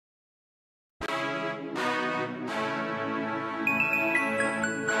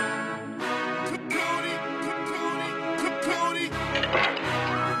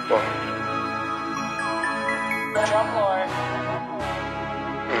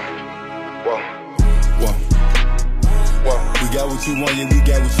got what you want, yeah, we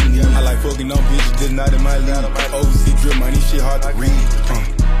got what you need. I like fucking on bitches, just not in my league. Overseas drip, man, this shit hard to read.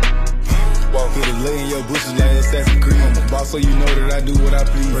 Put a lay in your bushes like Assassin's Creed. I'm a boss, so you know that I do what I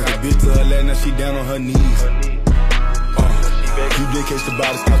please. Break a bitch to her lap, now she down on her knees. You did catch the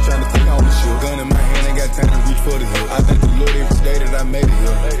body, stop trying to take ownership. Gun in my hand, ain't got time to reach for the hill. I thank the Lord every day that I made it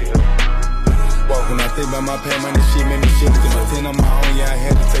here. When I think about my past, man, this shit made me shit. Cause my 10 on my own, yeah, I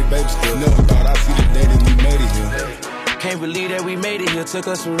had to take baby steps. Never thought I'd see the day that we made it here. Can't believe that we made it here. Took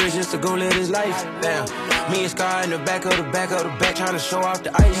us some riches to go live this life. Damn. Me and Sky in the back of the back, trying to show off the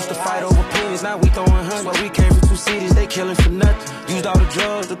ice. Used to fight over pennies, now we throwing hundreds. But we came from two cities, they killing for nothing. Used all the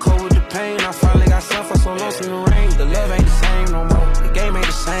drugs to cope with the pain. I finally got some for so long in the rain. The love ain't the same no more. The game ain't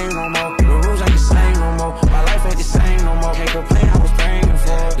the same no more. The rules ain't the same no more. My life ain't the same no more. Can't complain, I was praying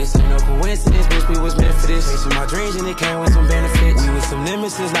for it. This ain't no coincidence, bitch, we was meant for this. Chasing my dreams and it came with some benefits. We with some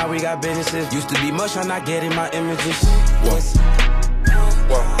nemesis, now we got businesses. Used to be much, I'm not getting my images.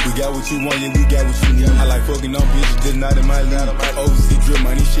 We got what you want, yeah, we got what you need. I like fucking on bitches, just not in my league. Overseas drip,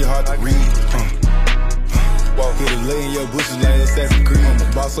 man, this shit hard to read. Put a lay in your bushes like Assassin's Creed. I'm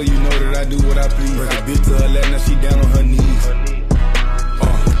a boss, so you know that I do what I please. Break a bitch to her lap, now she down on her knees.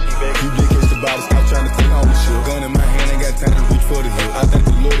 You did catch the body, stop trying to take ownership. Gun in my hand, ain't got time to reach for the hill. I thank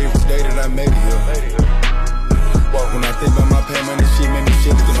the Lord every day that I made it here. When I think about my past, man, this shit made me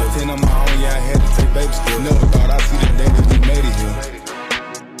shit. Cause my 10 on my own, yeah, I had to take baby steps. Never thought I'd see the day that we made it here.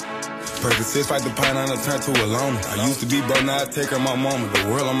 Percocets fight the pine, I done turned to a loner. I used to be broke, now I take her my mama. The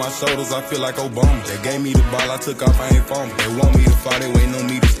world on my shoulders, I feel like Obama. They gave me the ball, I took off, I ain't falling. They want me to fall, they waiting on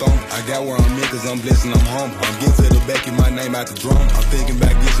me to storm. I got where I'm in, cause I'm blessed and I'm humble. I'm getting to the back, in my name out the drum. I'm thinking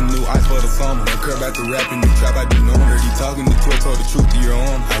back, get some new ice for the summer. Don't care about the rapping, the trap, I do know. Heard you talking the tour, told the truth to your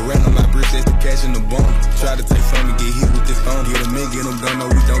arm. I ran on my bridge, that's the cash in the bum. Try to take something, get hit with this thumb. Get them in, get them done, no,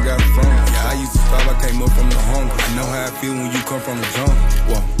 we don't got them from. Yeah, I used to stop, I came up from the hunger. I know how I feel when you come from the jungle.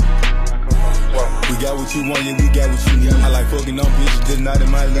 Whoa. We got what you want, yeah, we got what you need. I like fucking on bitches, just not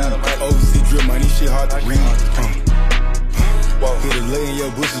in my league. Overseas drip, man, this shit hard to read. Put a lay in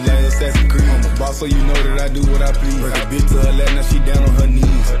your bushes like Assassin's Creed. I'm a boss, so you know that I do what I please. Break a bitch to her lap, now she down on her knees.